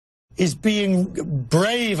is being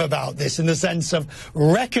brave about this in the sense of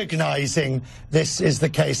recognising this is the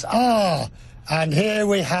case. Ah, and here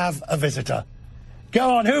we have a visitor.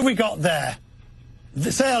 Go on, who have we got there?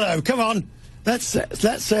 Say hello, come on. Let's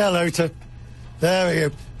say hello to... There we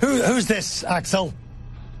go. Who's this, Axel?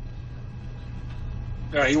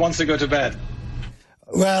 He wants to go to bed.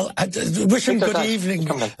 Well, wish him good evening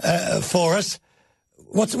for us.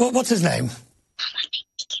 What's his name?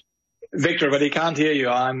 Victor, but he can't hear you.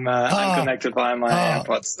 I'm connected via my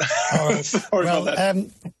AirPods. All right. Sorry about that.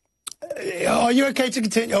 Are you okay to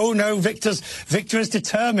continue? Oh no, Victor is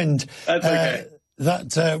determined. That's okay.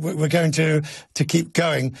 That we're going to keep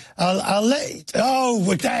going. I'll let.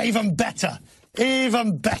 Oh, even better,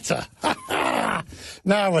 even better.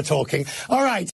 Now we're talking. All right.